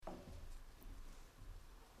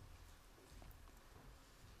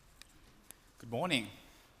Morning.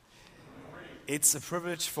 It's a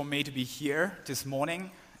privilege for me to be here this morning.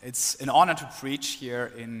 It's an honor to preach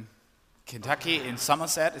here in Kentucky, in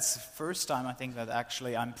Somerset. It's the first time I think that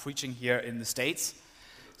actually I'm preaching here in the States.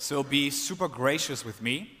 So be super gracious with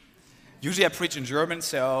me. Usually I preach in German,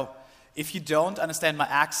 so if you don't understand my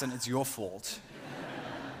accent, it's your fault.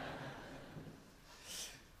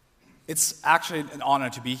 It's actually an honor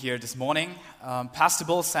to be here this morning. Pastor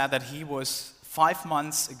Bill said that he was 5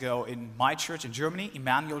 months ago in my church in Germany,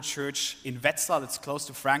 Emmanuel Church in Wetzlar, that's close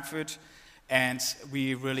to Frankfurt, and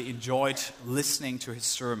we really enjoyed listening to his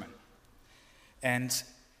sermon. And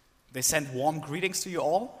they sent warm greetings to you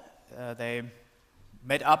all. They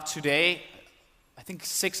met up today, I think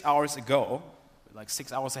 6 hours ago, like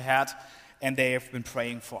 6 hours ahead, and they have been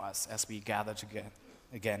praying for us as we gather together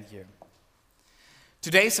again here.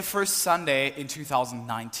 Today is the first Sunday in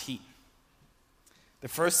 2019. The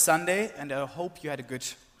first Sunday, and I hope you had a good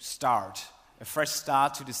start, a fresh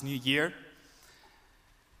start to this new year.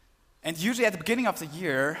 And usually at the beginning of the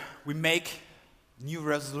year, we make new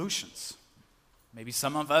resolutions. Maybe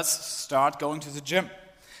some of us start going to the gym.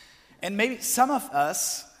 And maybe some of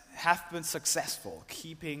us have been successful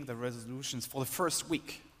keeping the resolutions for the first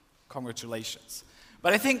week. Congratulations.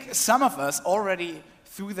 But I think some of us already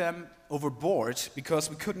threw them overboard because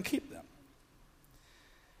we couldn't keep them.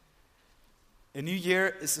 A new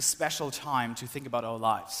year is a special time to think about our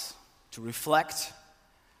lives, to reflect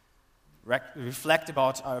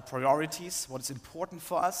about our priorities, what is important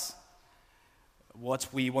for us, what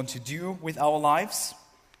we want to do with our lives.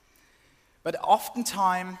 But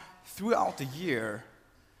oftentimes, throughout the year,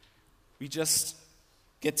 we just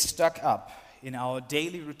get stuck up in our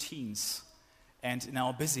daily routines and in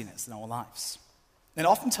our busyness in our lives. And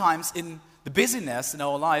oftentimes, in the busyness in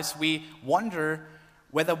our lives, we wonder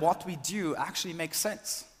whether what we do actually makes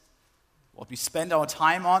sense. What we spend our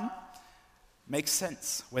time on makes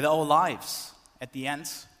sense. Whether our lives, at the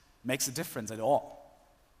end, makes a difference at all.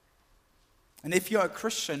 And if you're a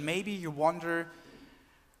Christian, maybe you wonder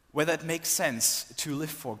whether it makes sense to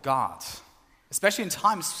live for God. Especially in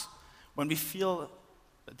times when we feel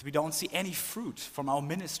that we don't see any fruit from our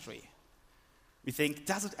ministry. We think,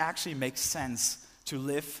 does it actually make sense to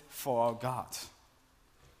live for our God?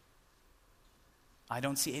 I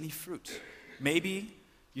don't see any fruit. Maybe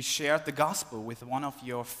you shared the gospel with one of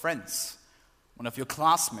your friends, one of your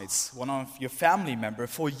classmates, one of your family members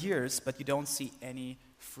for years, but you don't see any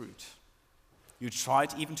fruit. You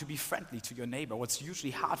tried even to be friendly to your neighbor, what's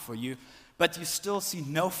usually hard for you, but you still see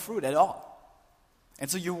no fruit at all. And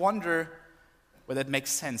so you wonder whether it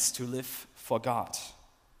makes sense to live for God.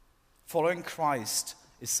 Following Christ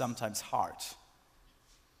is sometimes hard.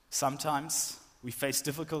 Sometimes we face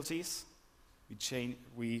difficulties.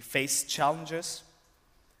 We face challenges,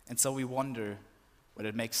 and so we wonder whether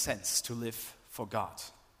it makes sense to live for God.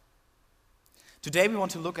 Today we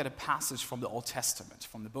want to look at a passage from the Old Testament,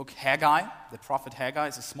 from the book Haggai. The prophet Haggai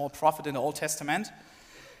is a small prophet in the Old Testament,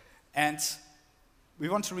 and we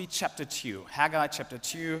want to read chapter 2, Haggai chapter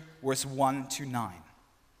 2, verse 1 to 9.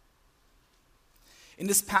 In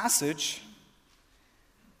this passage,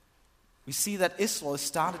 we see that Israel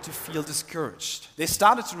started to feel discouraged. They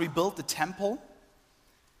started to rebuild the temple,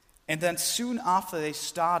 and then soon after they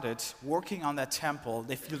started working on that temple,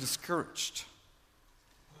 they feel discouraged.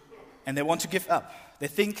 And they want to give up. They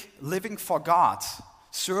think living for God,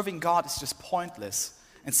 serving God is just pointless,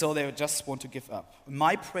 and so they just want to give up.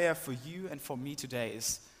 My prayer for you and for me today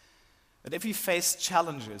is that if you face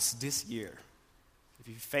challenges this year, if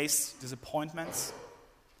you face disappointments,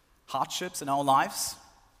 hardships in our lives,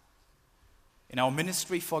 in our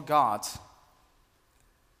ministry for God,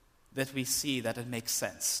 that we see that it makes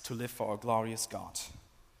sense to live for our glorious God.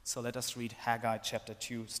 So let us read Haggai chapter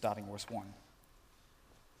 2, starting verse 1.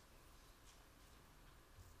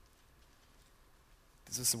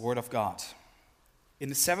 This is the word of God. In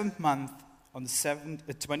the 7th month, on the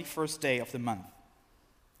 21st day of the month,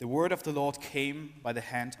 the word of the Lord came by the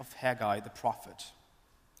hand of Haggai the prophet.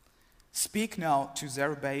 Speak now to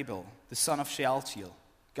Zerubbabel, the son of Shealtiel,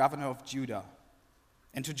 governor of Judah,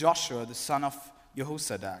 and to Joshua, the son of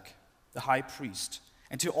Jehozadak, the high priest,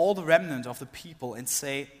 and to all the remnant of the people, and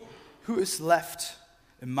say, who is left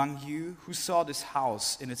among you who saw this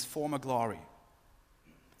house in its former glory?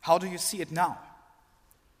 How do you see it now?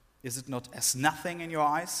 Is it not as nothing in your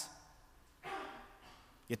eyes?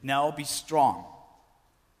 Yet now be strong,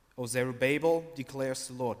 O Zerubbabel, declares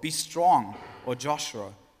the Lord. Be strong, O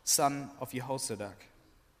Joshua, son of Jehozadak,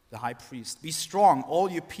 the high priest. Be strong,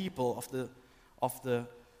 all you people of the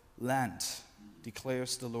land,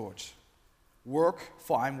 declares the Lord. Work,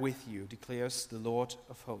 for I am with you, declares the Lord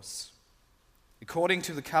of hosts. according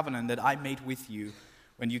to the covenant that I made with you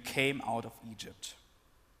when you came out of Egypt.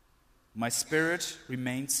 My Spirit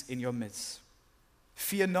remains in your midst.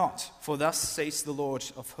 Fear not, for thus says the Lord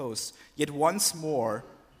of hosts, yet once more,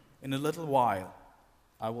 in a little while,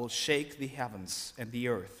 I will shake the heavens and the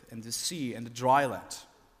earth and the sea and the dry land,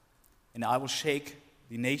 and I will shake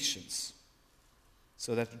the nations,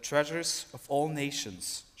 so that the treasures of all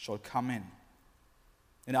nations shall come in.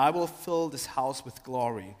 And I will fill this house with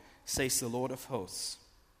glory, says the Lord of hosts.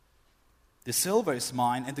 The silver is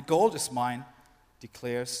mine and the gold is mine,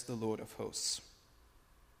 declares the Lord of hosts.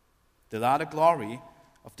 The latter glory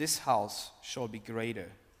of this house shall be greater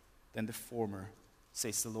than the former,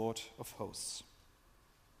 says the Lord of hosts.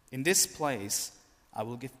 In this place I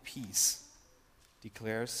will give peace,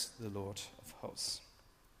 declares the Lord of hosts.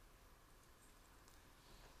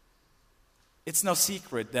 It's no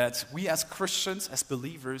secret that we as Christians, as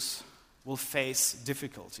believers, will face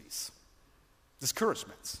difficulties,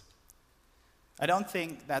 discouragements. I don't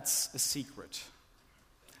think that's a secret.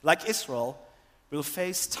 Like Israel, we'll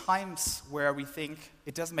face times where we think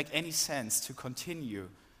it doesn't make any sense to continue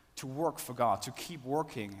to work for God, to keep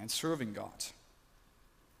working and serving God.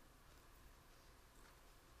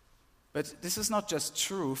 But this is not just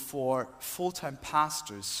true for full-time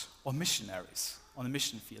pastors or missionaries on the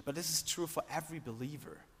mission field, but this is true for every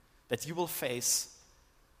believer, that you will face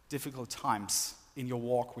difficult times in your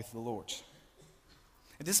walk with the Lord.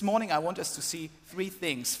 And this morning I want us to see 3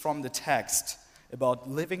 things from the text about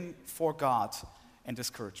living for God and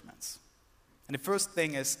discouragements. And the first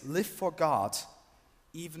thing is live for God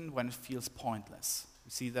even when it feels pointless.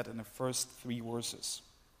 We see that in the first 3 verses.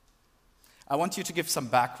 I want you to give some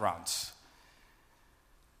background.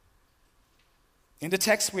 In the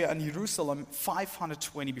text, we are in Jerusalem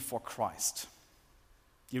 520 before Christ.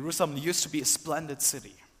 Jerusalem used to be a splendid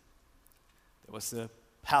city. There was the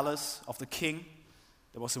palace of the king,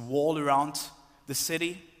 there was a wall around the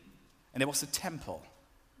city, and there was a temple,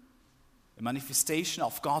 a manifestation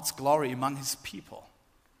of God's glory among his people.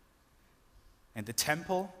 And the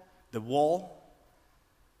temple, the wall,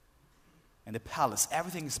 and the palace,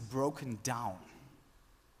 everything is broken down.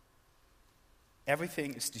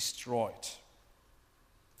 Everything is destroyed.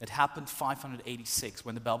 It happened 586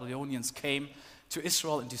 when the Babylonians came to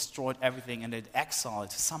Israel and destroyed everything, and they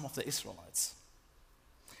exiled some of the Israelites.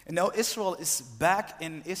 And now Israel is back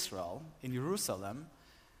in Israel, in Jerusalem,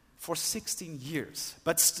 for 16 years.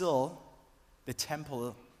 But still, the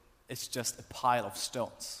temple is just a pile of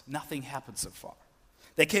stones. Nothing happened so far.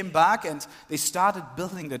 They came back and they started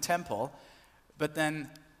building the temple, but then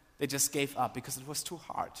they just gave up because it was too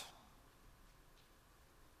hard.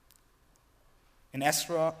 In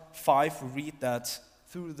Ezra 5, we read that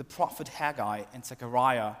through the prophet Haggai and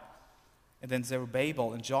Zechariah, and then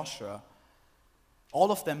Zerubbabel and Joshua,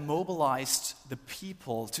 all of them mobilized the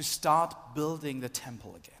people to start building the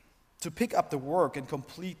temple again, to pick up the work and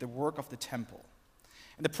complete the work of the temple.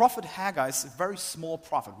 And the prophet Haggai is a very small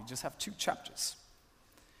prophet. We just have 2 chapters.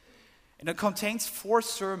 And it contains 4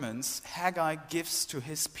 sermons Haggai gives to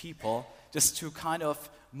his people just to kind of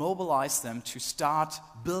mobilize them to start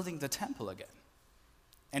building the temple again.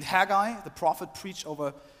 And Haggai, the prophet, preached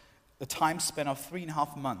over a time span of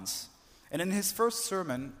 3.5 months. And in his first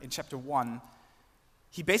sermon, in chapter 1,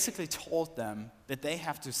 he basically told them that they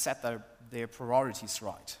have to set their priorities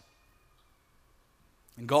right.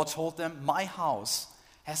 And God told them, my house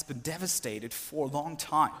has been devastated for a long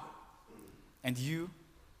time. And you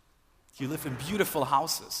live in beautiful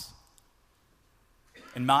houses.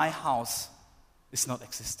 And my house is not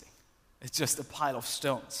existing. It's just a pile of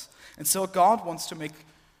stones. And so God wants to make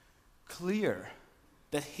clear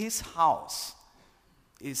that his house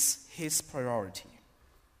is his priority.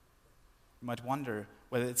 You might wonder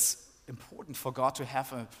whether it's important for God to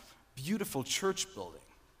have a beautiful church building.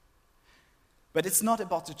 But it's not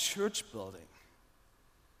about the church building.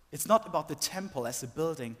 It's not about the temple as a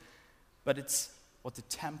building, but it's what the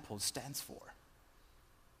temple stands for.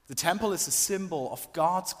 The temple is a symbol of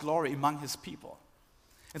God's glory among his people.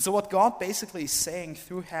 And so what God basically is saying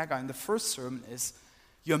through Haggai in the first sermon is,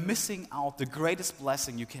 you're missing out the greatest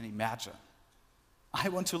blessing you can imagine. I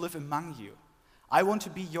want to live among you. I want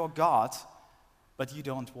to be your God, but you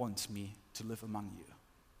don't want me to live among you.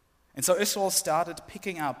 And so Israel started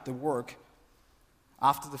picking up the work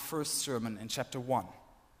after the first sermon in chapter 1.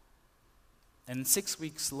 And 6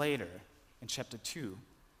 weeks later, in chapter 2,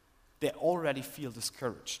 they already feel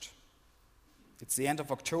discouraged. It's the end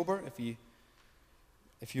of October.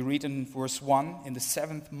 If you read in verse 1, in the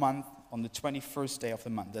 7th month, on the 21st day of the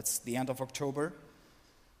month, that's the end of October.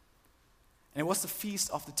 And it was the Feast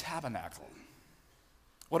of the Tabernacle.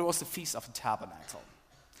 What was the Feast of the Tabernacle?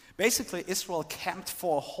 Basically, Israel camped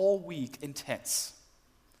for a whole week in tents.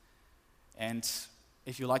 And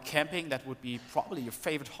if you like camping, that would be probably your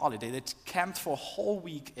favorite holiday. They camped for a whole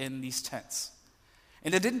week in these tents.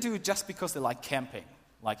 And they didn't do it just because they like camping.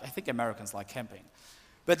 Like, I think Americans like camping.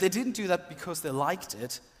 But they didn't do that because they liked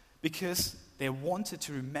it, because they wanted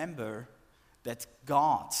to remember that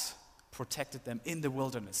God protected them in the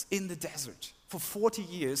wilderness, in the desert. For 40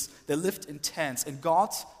 years, they lived in tents, and God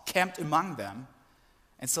camped among them.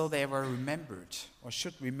 And so they were remembered, or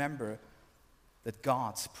should remember, that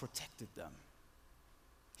God protected them.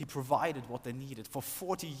 He provided what they needed for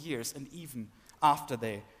 40 years, and even after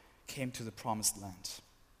they came to the promised land.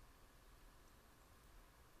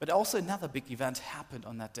 But also another big event happened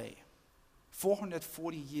on that day.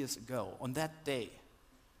 440 years ago, on that day,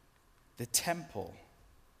 the temple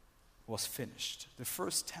was finished, the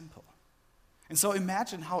first temple. And so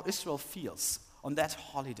imagine how Israel feels on that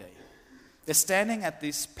holiday. They're standing at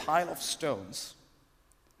this pile of stones.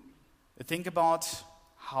 They think about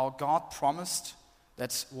how God promised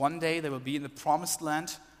that one day they will be in the promised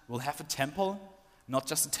land, will have a temple, not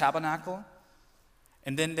just a tabernacle.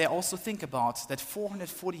 And then they also think about that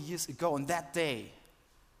 440 years ago, on that day,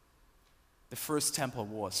 the first temple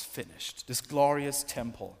was finished. This glorious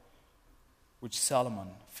temple, which Solomon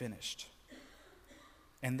finished.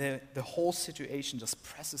 And the whole situation just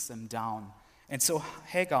presses them down. And so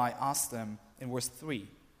Haggai asked them in verse 3,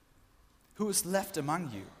 "Who is left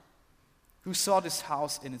among you? Who saw this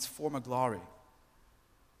house in its former glory?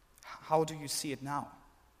 How do you see it now?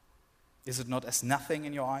 Is it not as nothing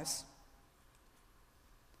in your eyes?"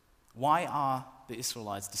 Why are the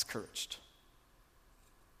Israelites discouraged?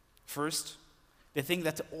 First, they think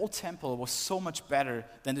that the old temple was so much better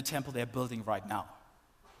than the temple they're building right now.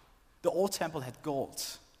 The old temple had gold,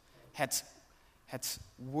 had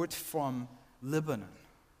wood from Lebanon.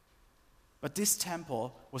 But this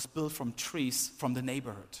temple was built from trees from the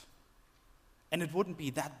neighborhood. And it wouldn't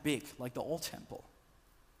be that big like the old temple.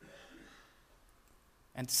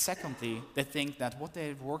 And secondly, they think that what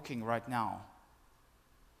they're working right now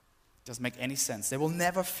doesn't make any sense. They will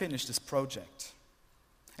never finish this project.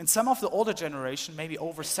 And some of the older generation, maybe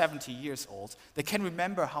over 70 years old, they can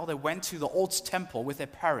remember how they went to the old temple with their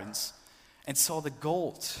parents and saw the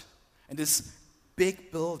gold and this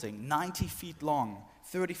big building, 90 feet long,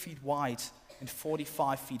 30 feet wide, and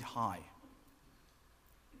 45 feet high.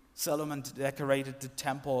 Solomon decorated the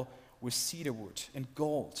temple with cedar wood and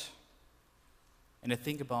gold. And I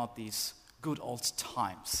think about these good old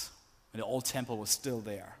times when the old temple was still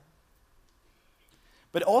there.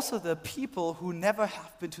 But also the people who never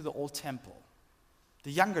have been to the old temple,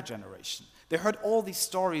 the younger generation. They heard all these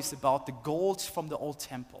stories about the gold from the old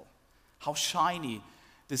temple, how shiny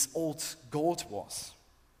this old gold was.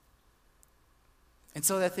 And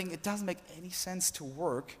so they think it doesn't make any sense to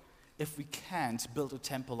work if we can't build a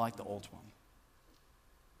temple like the old one.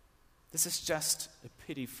 This is just a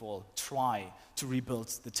pitiful try to rebuild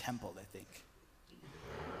the temple, they think.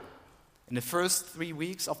 In the first 3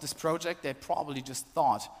 weeks of this project, they probably just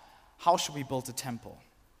thought, how should we build a temple?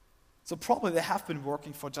 So probably they have been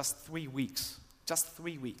working for just 3 weeks. Just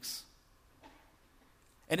 3 weeks.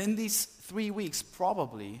 And in these 3 weeks,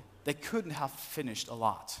 probably, they couldn't have finished a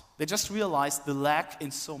lot. They just realized the lack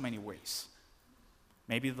in so many ways.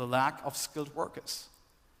 Maybe the lack of skilled workers,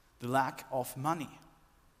 the lack of money.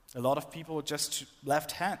 A lot of people just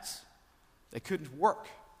left hands. They couldn't work.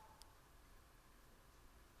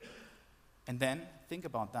 And then, think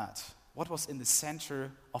about that. What was in the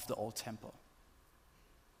center of the old temple?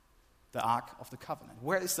 The Ark of the Covenant.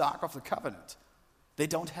 Where is the Ark of the Covenant? They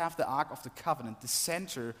don't have the Ark of the Covenant, the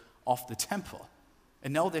center of the temple.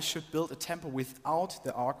 And now they should build a temple without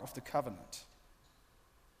the Ark of the Covenant.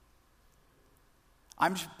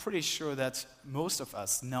 I'm pretty sure that most of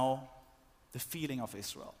us know the feeling of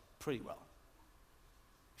Israel pretty well.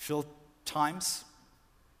 Filled times,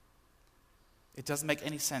 it doesn't make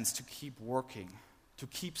any sense to keep working, to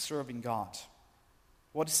keep serving God.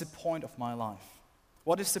 What is the point of my life?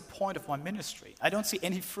 What is the point of my ministry? I don't see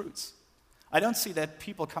any fruits. I don't see that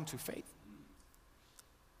people come to faith.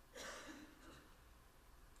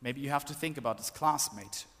 Maybe you have to think about this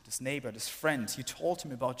classmate, this neighbor, this friend. You told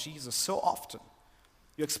him about Jesus so often.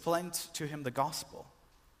 You explained to him the gospel.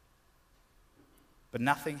 But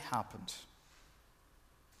nothing happened.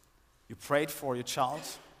 You prayed for your child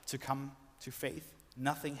to come to faith.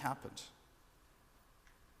 Nothing happened.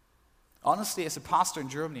 Honestly, as a pastor in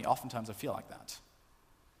Germany, oftentimes I feel like that.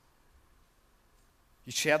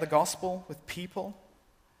 You share the gospel with people.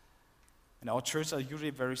 And our churches are usually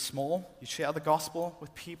very small. You share the gospel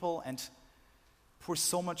with people and pour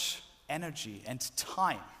so much energy and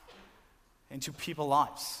time into people's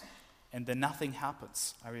lives, and then nothing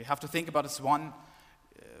happens. I have to think about this one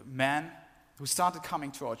man who started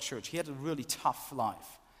coming to our church. He had a really tough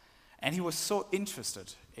life, and he was so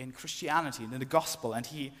interested in Christianity and in the gospel, and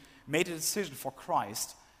he made a decision for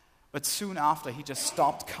Christ, but soon after he just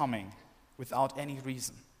stopped coming without any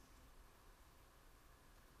reason.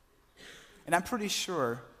 And I'm pretty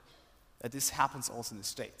sure that this happens also in the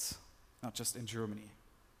States, not just in Germany,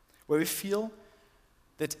 where we feel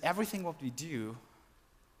that everything what we do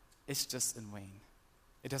is just in vain.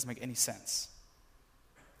 It doesn't make any sense.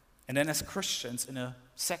 And then as Christians in a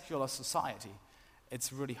secular society,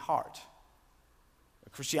 it's really hard.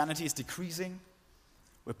 Christianity is decreasing,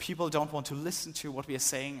 where people don't want to listen to what we are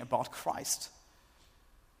saying about Christ.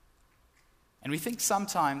 And we think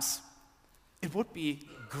sometimes it would be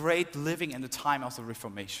great living in the time of the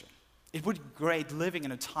Reformation. It would be great living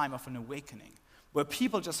in a time of an awakening, where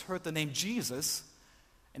people just heard the name Jesus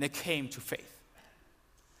and they came to faith.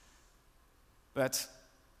 But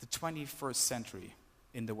the 21st century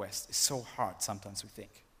in the West is so hard sometimes, we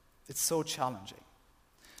think. It's so challenging.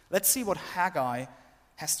 Let's see what Haggai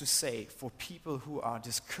has to say for people who are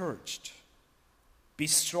discouraged. Be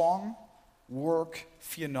strong, work,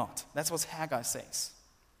 fear not. That's what Haggai says.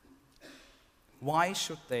 Why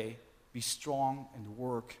should they be strong and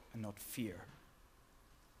work and not fear?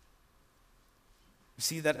 We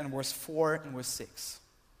see that in verse 4 and verse 6.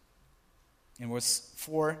 In verse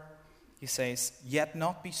 4, he says, "Yet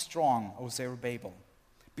not be strong, O Zerubbabel.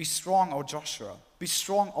 Be strong, O Joshua. Be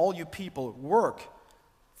strong, all you people. Work,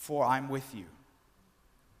 for I'm with you."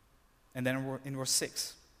 And then in verse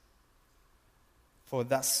 6, "For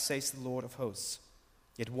thus says the Lord of hosts,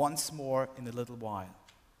 yet once more in a little while."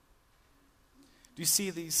 Do you see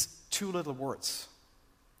these two little words,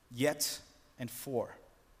 yet and for,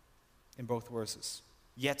 in both verses?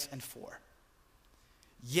 Yet and for.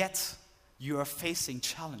 Yet you are facing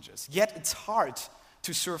challenges. Yet it's hard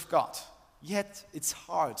to serve God. Yet it's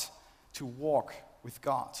hard to walk with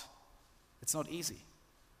God. It's not easy.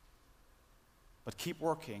 But keep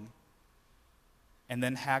working. And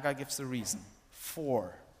then Haggai gives the reason.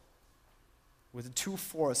 For. With the two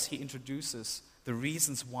fors, he introduces the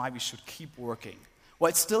reasons why we should keep working. Well,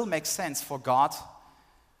 it still makes sense for God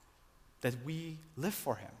that we live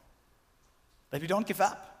for him. That we don't give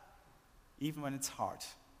up, even when it's hard.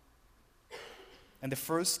 And the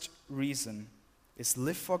first reason is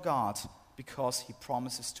live for God because he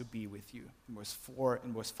promises to be with you. In verse 4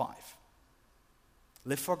 and verse 5.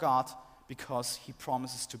 Live for God because he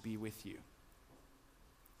promises to be with you.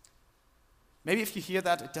 Maybe if you hear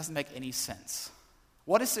that, it doesn't make any sense.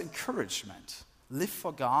 What is the encouragement? Live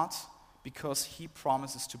for God because he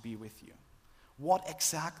promises to be with you. What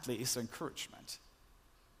exactly is the encouragement?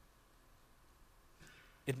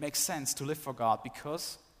 It makes sense to live for God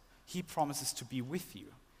because he promises to be with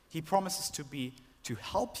you. He promises to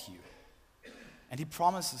help you. And he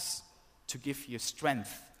promises to give you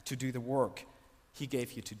strength to do the work he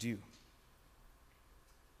gave you to do.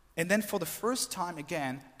 And then for the first time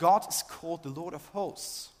again, God is called the Lord of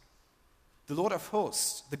hosts. The Lord of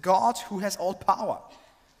hosts, the God who has all power.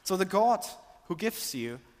 So the God who gives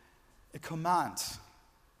you a command,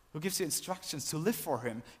 who gives you instructions to live for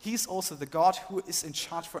him, he's also the God who is in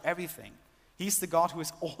charge for everything. He's the God who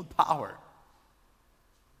has all power.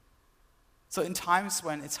 So in times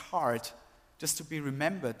when it's hard, just to be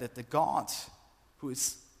remembered that the God who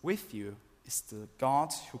is with you is the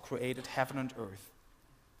God who created heaven and earth.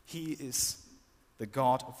 He is the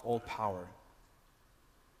God of all power.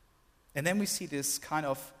 And then we see this kind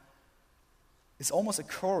of, it's almost a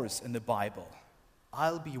chorus in the Bible.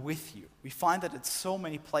 I'll be with you. We find that it's so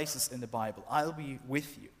many places in the Bible. I'll be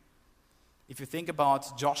with you. If you think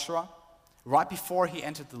about Joshua, right before he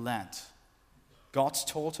entered the land, God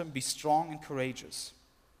told him, be strong and courageous.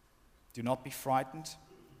 Do not be frightened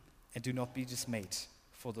and do not be dismayed,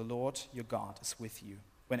 for the Lord your God is with you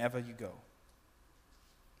whenever you go.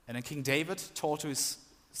 And then King David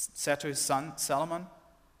said to his son Solomon,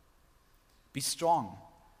 be strong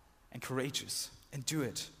and courageous and do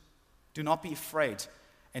it. Do not be afraid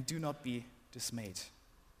and do not be dismayed,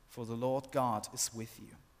 for the Lord God is with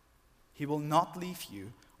you. He will not leave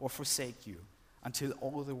you or forsake you until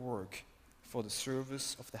all the work for the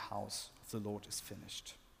service of the house of the Lord is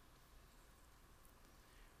finished.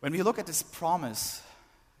 When we look at this promise,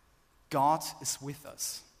 God is with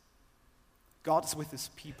us. God is with his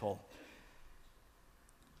people.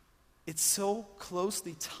 It's so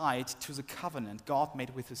closely tied to the covenant God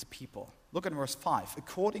made with his people. Look at verse 5.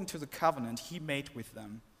 According to the covenant he made with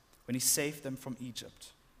them when he saved them from Egypt.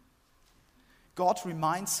 God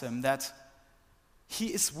reminds them that he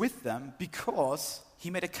is with them because he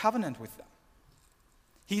made a covenant with them.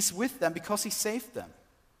 He's with them because he saved them.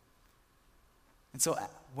 And so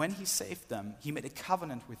when he saved them, he made a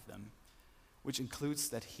covenant with them, which includes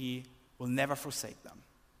that he will never forsake them.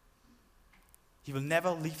 He will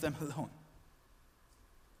never leave them alone.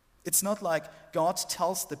 It's not like God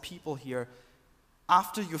tells the people here,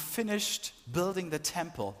 after you've finished building the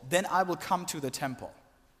temple, then I will come to the temple,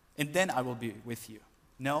 and then I will be with you.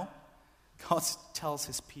 No, God tells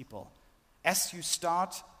his people, as you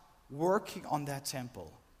start working on that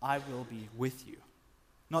temple, I will be with you.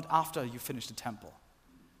 Not after you finish the temple,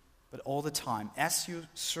 but all the time. As you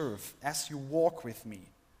serve, as you walk with me,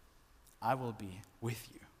 I will be with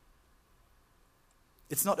you.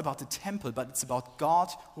 It's not about the temple, but it's about God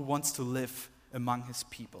who wants to live among his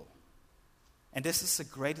people. And this is the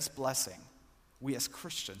greatest blessing we as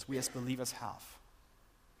Christians, we as believers have.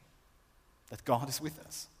 That God is with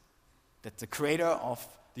us. That the creator of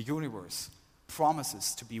the universe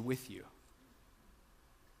promises to be with you.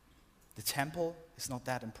 The temple is not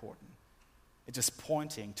that important. It's just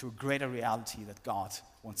pointing to a greater reality that God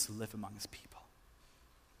wants to live among his people.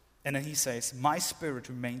 And then he says, my spirit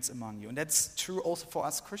remains among you. And that's true also for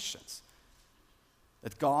us Christians.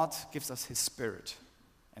 That God gives us his spirit,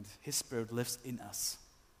 and his spirit lives in us.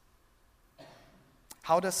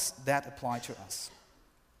 How does that apply to us?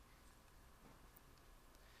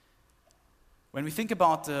 When we think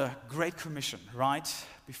about the Great Commission, right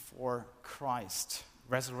before Christ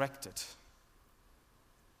resurrected,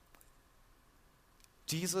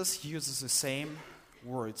 Jesus uses the same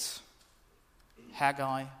words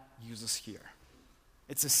Haggai uses here.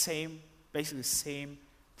 It's the same, basically the same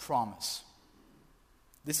promise.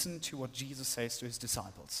 Listen to what Jesus says to his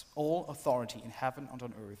disciples. All authority in heaven and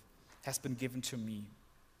on earth has been given to me.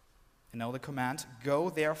 And now the command, go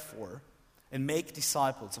therefore and make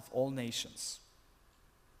disciples of all nations,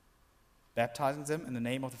 baptizing them in the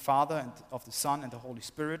name of the Father and of the Son and the Holy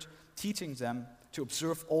Spirit, teaching them to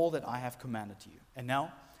observe all that I have commanded you. And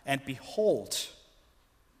now, and behold,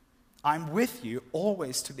 I'm with you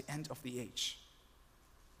always to the end of the age.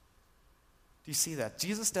 Do you see that?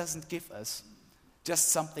 Jesus doesn't give us just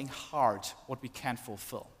something hard what we can't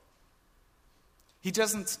fulfill. He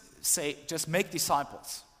doesn't say, just make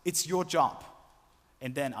disciples. It's your job.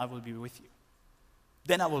 And then I will be with you.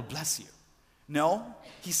 Then I will bless you. No,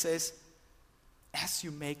 he says, as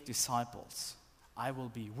you make disciples, I will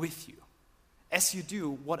be with you. As you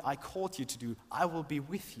do what I called you to do, I will be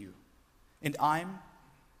with you. And I'm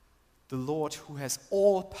the Lord who has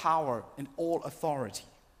all power and all authority.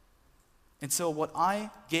 And so what I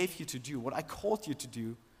gave you to do, what I called you to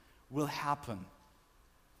do, will happen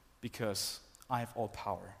because I have all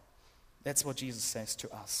power. That's what Jesus says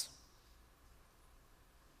to us.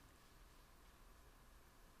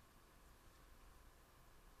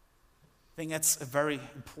 I think that's a very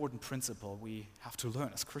important principle we have to learn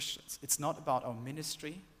as Christians. It's not about our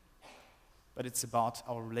ministry, but it's about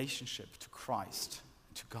our relationship to Christ,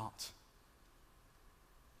 to God.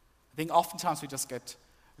 I think oftentimes we just get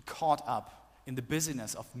caught up in the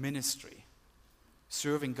busyness of ministry,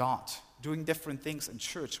 serving God, doing different things in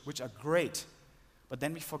church, which are great, but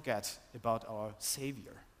then we forget about our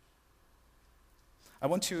Savior. I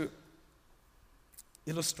want to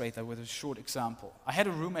illustrate that with a short example. I had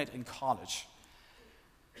a roommate in college,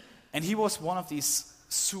 and he was one of these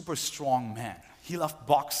super strong men. He loved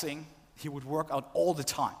boxing. He would work out all the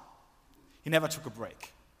time. He never took a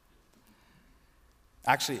break.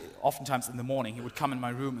 Actually, oftentimes in the morning, he would come in my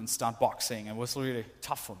room and start boxing, and it was really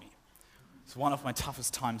tough for me. It's one of my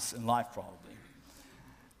toughest times in life, probably.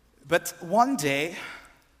 But one day,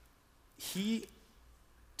 he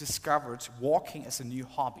discovered walking as a new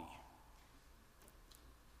hobby.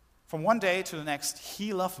 From one day to the next,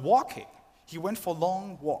 he loved walking. He went for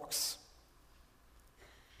long walks.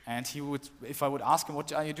 And he would, if I would ask him,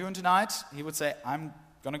 what are you doing tonight? He would say, I'm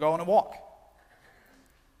going to go on a walk.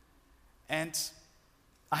 And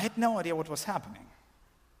I had no idea what was happening.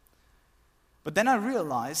 But then I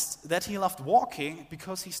realized that he loved walking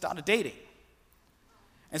because he started dating.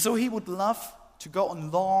 And so he would love to go on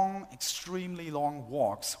long, extremely long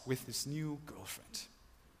walks with his new girlfriend.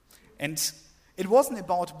 And it wasn't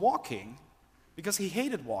about walking, because he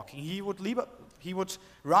hated walking. He would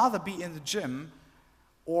rather be in the gym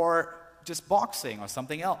or just boxing or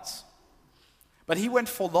something else. But he went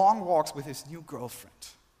for long walks with his new girlfriend.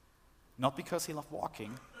 Not because he loved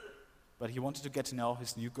walking, but he wanted to get to know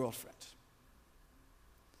his new girlfriend.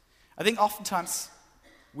 I think oftentimes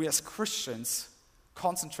we as Christians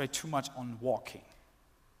concentrate too much on walking.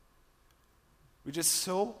 We're just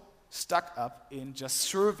so stuck up in just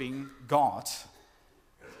serving God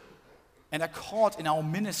and are caught in our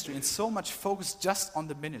ministry and so much focus just on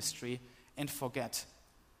the ministry and forget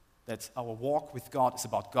that our walk with God is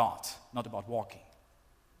about God, not about walking.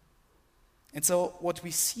 And so what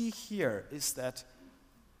we see here is that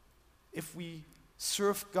if we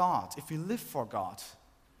serve God, if we live for God,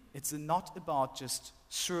 it's not about just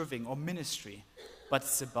serving or ministry, but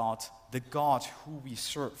it's about the God who we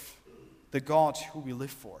serve, the God who we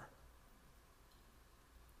live for.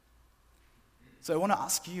 So I want to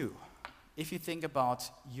ask you, if you think about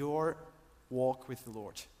your walk with the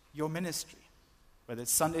Lord, your ministry, whether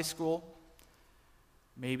it's Sunday school,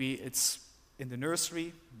 maybe it's in the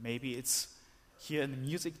nursery, maybe it's here in the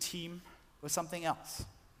music team, or something else.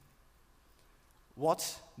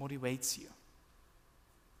 What motivates you?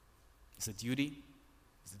 Is it duty?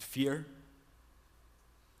 Is it fear?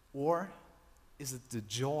 Or is it the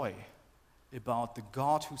joy about the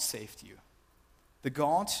God who saved you? The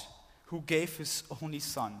God who gave his only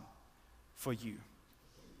Son for you.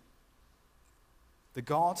 The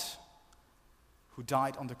God who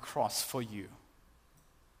died on the cross for you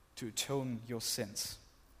to atone your sins.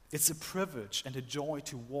 It's a privilege and a joy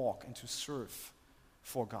to walk and to serve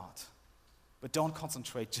for God. But don't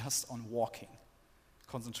concentrate just on walking.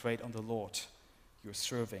 Concentrate on the Lord you're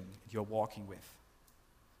serving, you're walking with.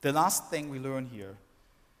 The last thing we learn here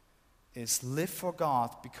is live for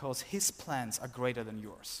God because his plans are greater than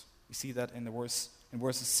yours. We see that in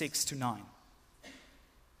verses 6 to 9.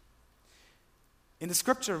 In the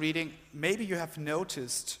scripture reading, maybe you have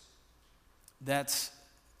noticed that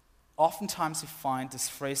oftentimes you find this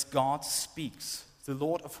phrase, God speaks. The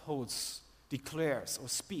Lord of hosts declares or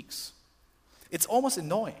speaks. It's almost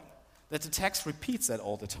annoying that the text repeats that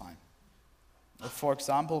all the time. For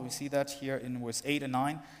example, we see that here in verse 8 and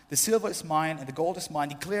 9. The silver is mine and the gold is mine,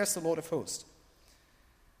 declares the Lord of hosts.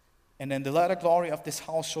 And then the latter glory of this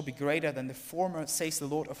house shall be greater than the former, says the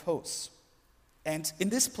Lord of hosts. And in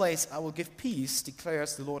this place I will give peace,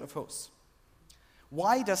 declares the Lord of hosts.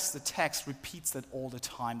 Why does the text repeat that all the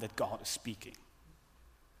time, that God is speaking?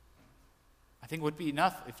 I think it would be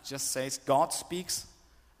enough if it just says God speaks,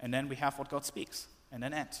 and then we have what God speaks, and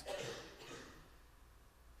then end.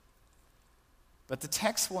 But the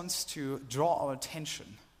text wants to draw our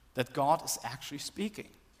attention that God is actually speaking.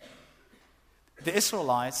 The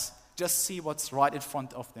Israelites just see what's right in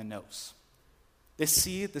front of their nose. They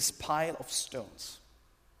see this pile of stones.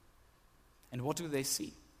 And what do they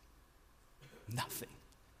see? Nothing.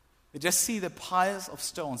 They just see the piles of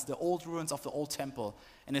stones, the old ruins of the old temple,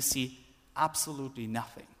 and they see absolutely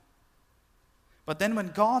nothing. But then when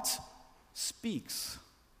God speaks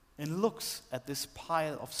and looks at this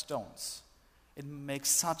pile of stones, it makes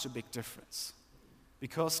such a big difference.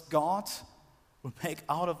 Because God will make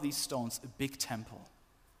out of these stones a big temple.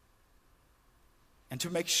 And to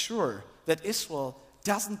make sure that Israel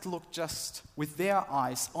doesn't look just with their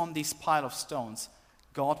eyes on these pile of stones,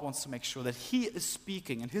 God wants to make sure that he is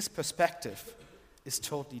speaking and his perspective is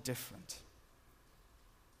totally different.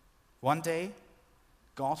 One day,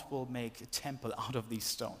 God will make a temple out of these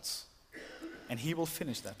stones. And he will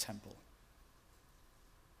finish that temple.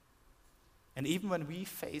 And even when we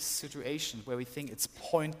face situations where we think it's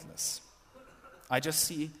pointless, I just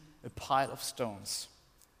see a pile of stones.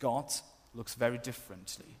 God looks very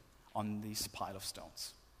differently on these pile of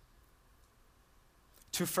stones.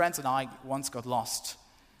 Two friends and I once got lost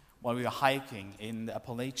while we were hiking in the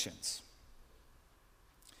Appalachians.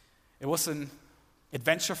 It was an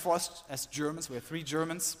adventure for us as Germans. We were 3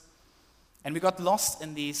 Germans. And we got lost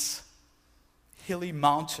in these hilly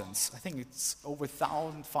mountains. I think it's over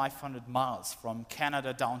 1,500 miles from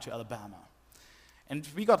Canada down to Alabama. And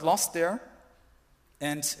we got lost there.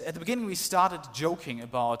 And at the beginning we started joking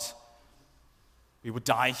about we would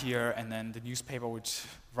die here, and then the newspaper would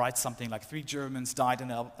write something like 3 Germans died in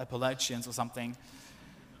the Appalachians or something.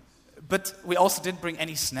 But we also didn't bring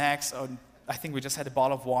any snacks, or I think we just had a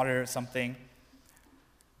bottle of water or something.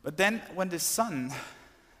 But then when the sun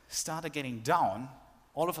started getting down,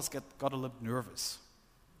 all of us got a little nervous.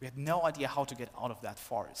 We had no idea how to get out of that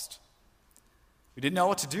forest. We didn't know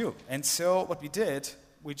what to do. And so what we did,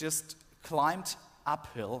 we just climbed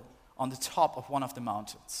uphill on the top of one of the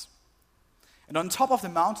mountains. And on top of the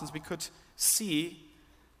mountains, we could see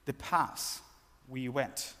the path we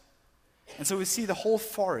went. And so we see the whole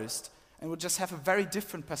forest, and we just have a very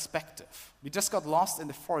different perspective. We just got lost in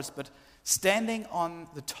the forest, but standing on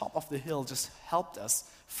the top of the hill just helped us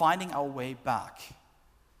finding our way back.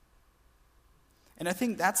 And I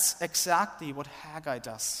think that's exactly what Haggai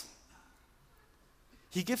does.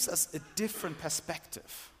 He gives us a different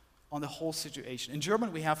perspective on the whole situation. In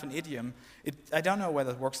German, we have an idiom. I don't know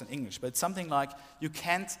whether it works in English, but it's something like, you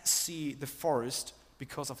can't see the forest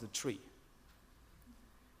because of the tree.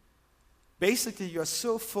 Basically, you are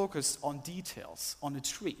so focused on details, on a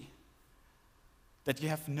tree, that you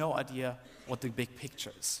have no idea what the big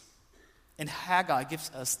picture is. And Haggai gives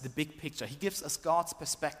us the big picture. He gives us God's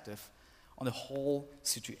perspective on the whole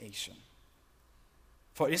situation.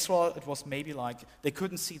 For Israel, it was maybe like they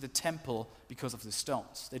couldn't see the temple because of the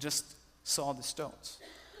stones. They just saw the stones.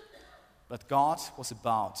 But God was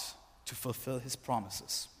about to fulfill his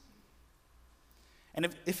promises. And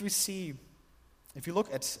if you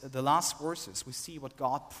look at the last verses, we see what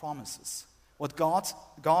God promises, what God's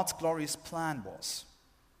glorious plan was.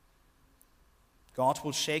 God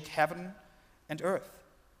will shake heaven and earth.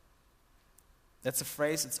 That's a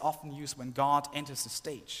phrase that's often used when God enters the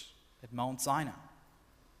stage at Mount Sinai.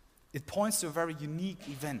 It points to a very unique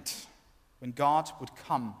event when God would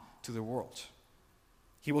come to the world.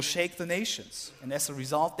 He will shake the nations, and as a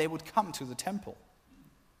result, they would come to the temple.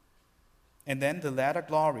 And then the latter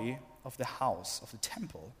glory of the house, of the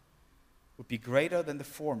temple, would be greater than the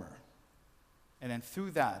former. And then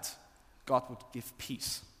through that, God would give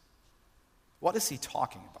peace. What is he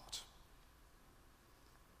talking about?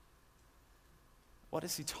 What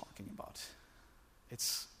is he talking about?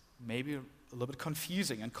 It's maybe a little bit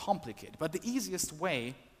confusing and complicated, but the easiest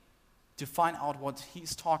way to find out what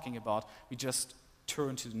he's talking about, we just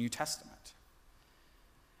turn to the New Testament.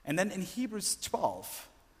 And then in Hebrews 12,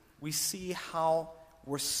 we see how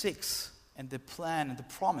verse 6 and the plan and the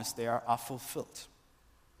promise there are fulfilled.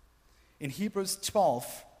 In Hebrews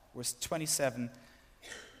 12, verse 27,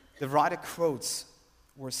 the writer quotes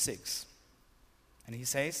verse 6, and he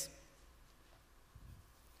says,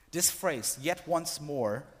 this phrase, yet once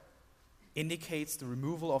more, indicates the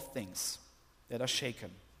removal of things that are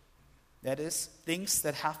shaken. That is, things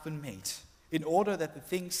that have been made, in order that the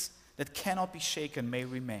things that cannot be shaken may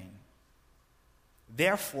remain.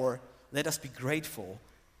 Therefore, let us be grateful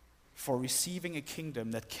for receiving a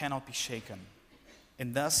kingdom that cannot be shaken,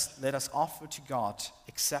 and thus let us offer to God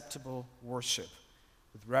acceptable worship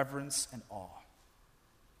with reverence and awe.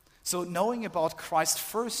 So knowing about Christ's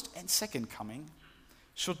first and second coming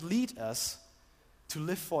should lead us to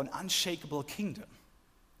live for an unshakable kingdom.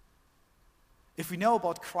 If we know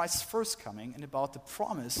about Christ's first coming and about the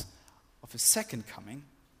promise of his second coming,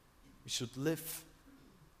 we should live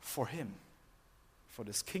for him, for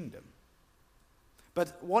this kingdom.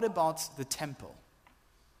 But what about the temple?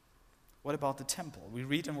 What about the temple? We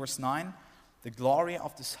read in verse 9, the glory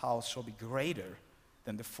of this house shall be greater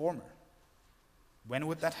than the former. When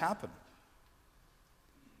would that happen?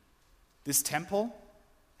 This temple,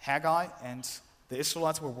 Haggai and the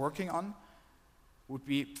Israelites were working on, would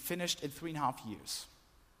be finished in 3.5 years.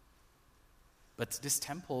 But this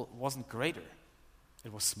temple wasn't greater.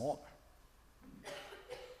 It was smaller.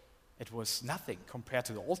 It was nothing compared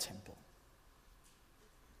to the old temple.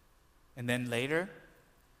 And then later,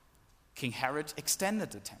 King Herod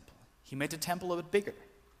extended the temple. He made the temple a bit bigger.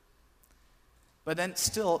 But then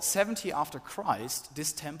still, 70 after Christ,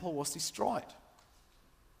 this temple was destroyed.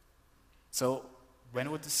 So when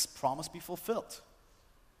would this promise be fulfilled?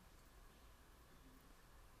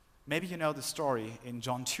 Maybe you know the story in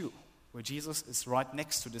John 2, where Jesus is right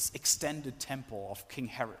next to this extended temple of King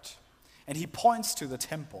Herod. And he points to the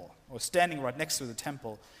temple, or standing right next to the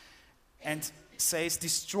temple, and says,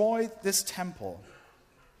 destroy this temple,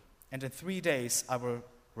 and in 3 days I will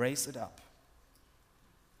raise it up.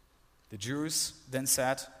 The Jews then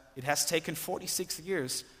said, it has taken 46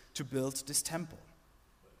 years to build this temple.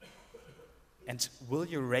 And will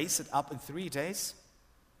you raise it up in 3 days?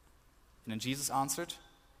 And then Jesus answered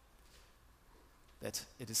that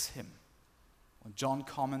it is him. When John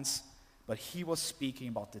comments, but he was speaking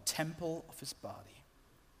about the temple of his body.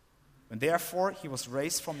 When therefore he was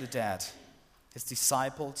raised from the dead, his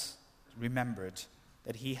disciples remembered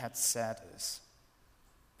that he had said this.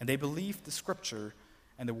 And they believed the scripture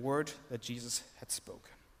and the word that Jesus had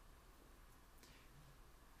spoken.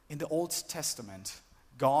 In the Old Testament,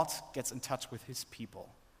 God gets in touch with his people,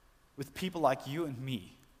 with people like you and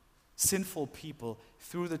me, sinful people,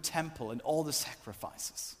 through the temple and all the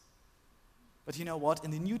sacrifices. But you know what?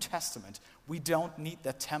 In the New Testament, we don't need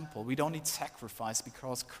that temple. We don't need sacrifice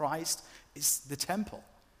because Christ is the temple.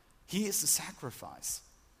 He is the sacrifice.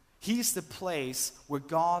 He is the place where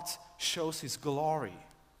God shows his glory.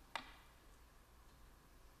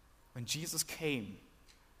 When Jesus came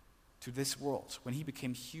to this world, when he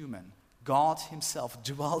became human, God himself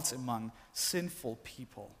dwelt among sinful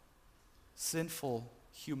people, sinful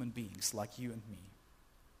human beings like you and me.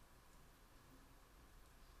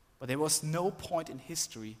 But there was no point in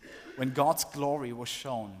history when God's glory was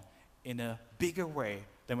shown in a bigger way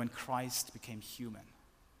than when Christ became human,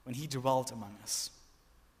 when he dwelt among us.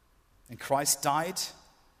 And Christ died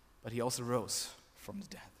but he also rose from the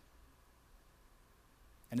dead.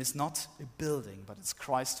 And it's not a building, but it's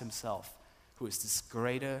Christ himself who is this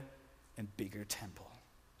greater and bigger temple.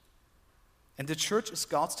 And the church is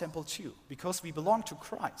God's temple too, because we belong to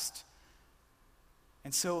Christ.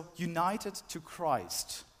 And so, united to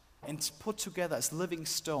Christ and put together as living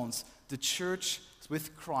stones, the church is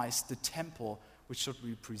with Christ, the temple which should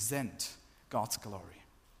represent God's glory.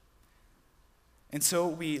 And so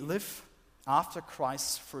we live after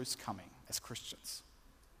Christ's first coming as Christians.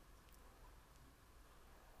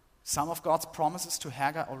 Some of God's promises to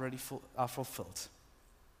Hagar already are fulfilled.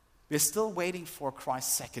 We're still waiting for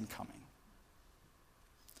Christ's second coming.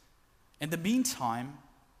 In the meantime,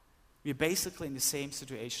 we are basically in the same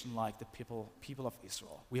situation like the people of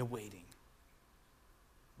Israel. We are waiting.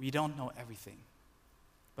 We don't know everything.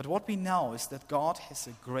 But what we know is that God has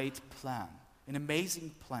a great plan, an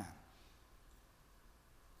amazing plan.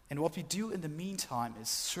 And what we do in the meantime is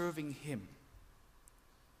serving him,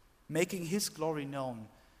 making his glory known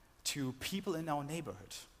to people in our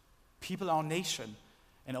neighborhood, people in our nation,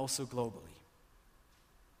 and also globally.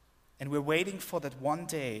 And we're waiting for that one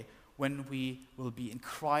day when we will be in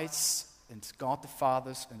Christ and God the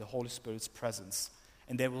Father's and the Holy Spirit's presence,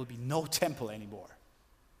 and there will be no temple anymore.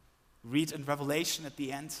 Read in Revelation at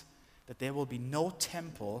the end that there will be no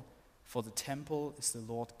temple, for the temple is the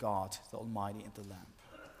Lord God, the Almighty, and the Lamb.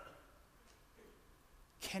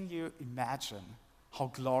 Can you imagine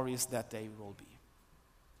how glorious that day will be?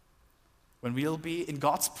 When we'll be in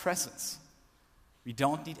God's presence, we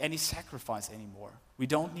don't need any sacrifice anymore. We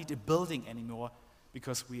don't need a building anymore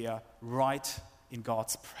because we are right in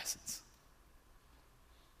God's presence.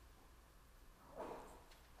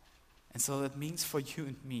 And so that means for you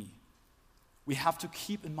and me, we have to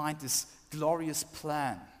keep in mind this glorious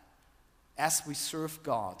plan as we serve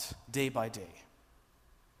God day by day.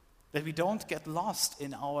 That we don't get lost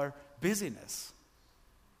in our busyness,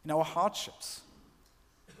 in our hardships.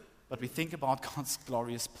 But we think about God's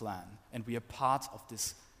glorious plan, and we are part of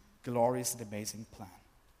this glorious and amazing plan.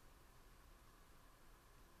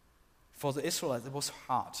 For the Israelites, it was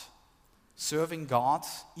hard, serving God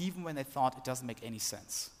even when they thought it doesn't make any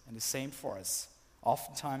sense. And the same for us.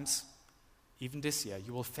 Oftentimes, even this year,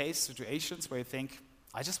 you will face situations where you think,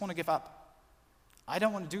 I just want to give up. I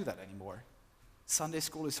don't want to do that anymore. Sunday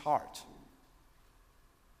school is hard.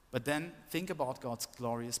 But then think about God's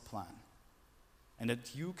glorious plan, and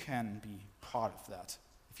that you can be part of that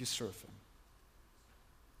if you serve him.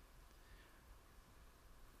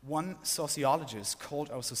 One sociologist called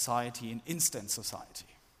our society an instant society.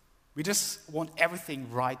 We just want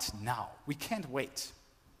everything right now. We can't wait.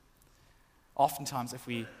 Oftentimes, if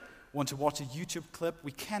we want to watch a YouTube clip,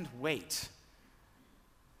 we can't wait.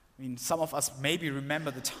 I mean, some of us maybe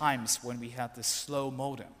remember the times when we had this slow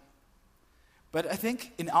modem. But I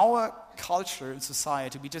think in our culture and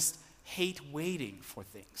society, we just hate waiting for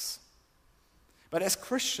things. But as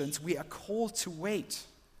Christians, we are called to wait.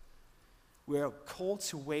 We are called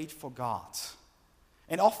to wait for God.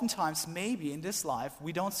 And oftentimes, maybe in this life,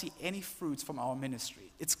 we don't see any fruits from our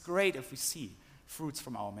ministry. It's great if we see fruits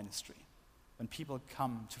from our ministry when people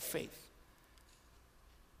come to faith.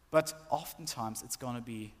 But oftentimes, it's going to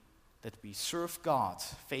be that we serve God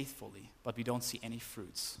faithfully, but we don't see any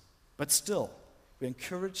fruits. But still, we're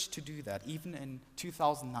encouraged to do that, even in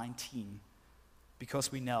 2019,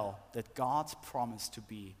 because we know that God promised to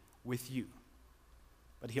be with you.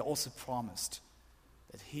 But he also promised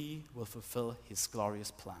that he will fulfill his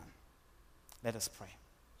glorious plan. Let us pray.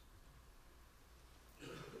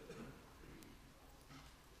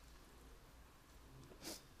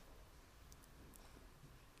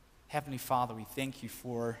 Heavenly Father, we thank you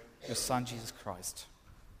for your Son, Jesus Christ.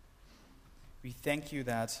 We thank you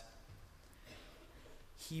that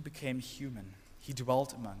he became human. He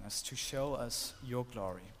dwelt among us to show us your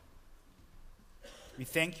glory. We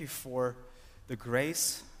thank you for the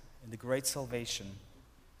grace and the great salvation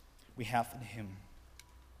we have in him.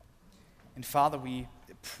 And Father, we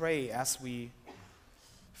pray as we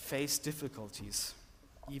face difficulties,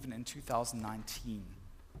 even in 2019,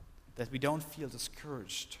 that we don't feel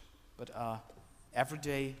discouraged, but are every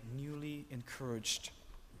day newly encouraged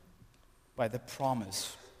by the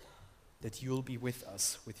promise that you'll be with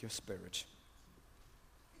us with your Spirit.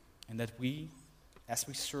 And that we, as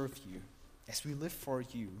we serve you, as we live for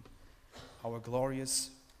you, our glorious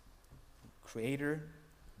Creator,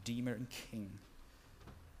 Redeemer, and King,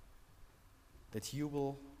 that you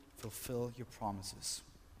will fulfill your promises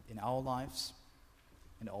in our lives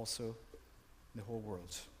and also in the whole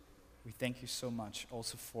world. We thank you so much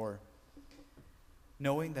also for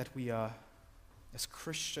knowing that we are, as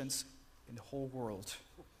Christians in the whole world,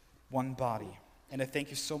 one body, And I thank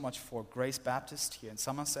you so much for Grace Baptist here in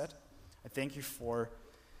Somerset. I thank you for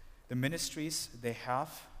the ministries they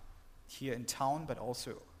have here in town, but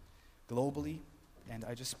also globally. And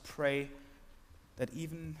I just pray that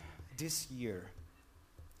even this year,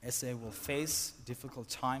 as they will face difficult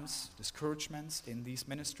times, discouragements in these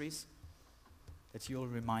ministries, that you'll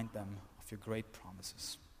remind them of your great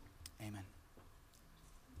promises. Amen.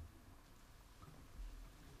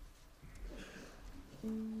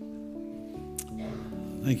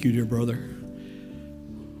 Thank you, dear brother.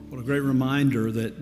 What a great reminder that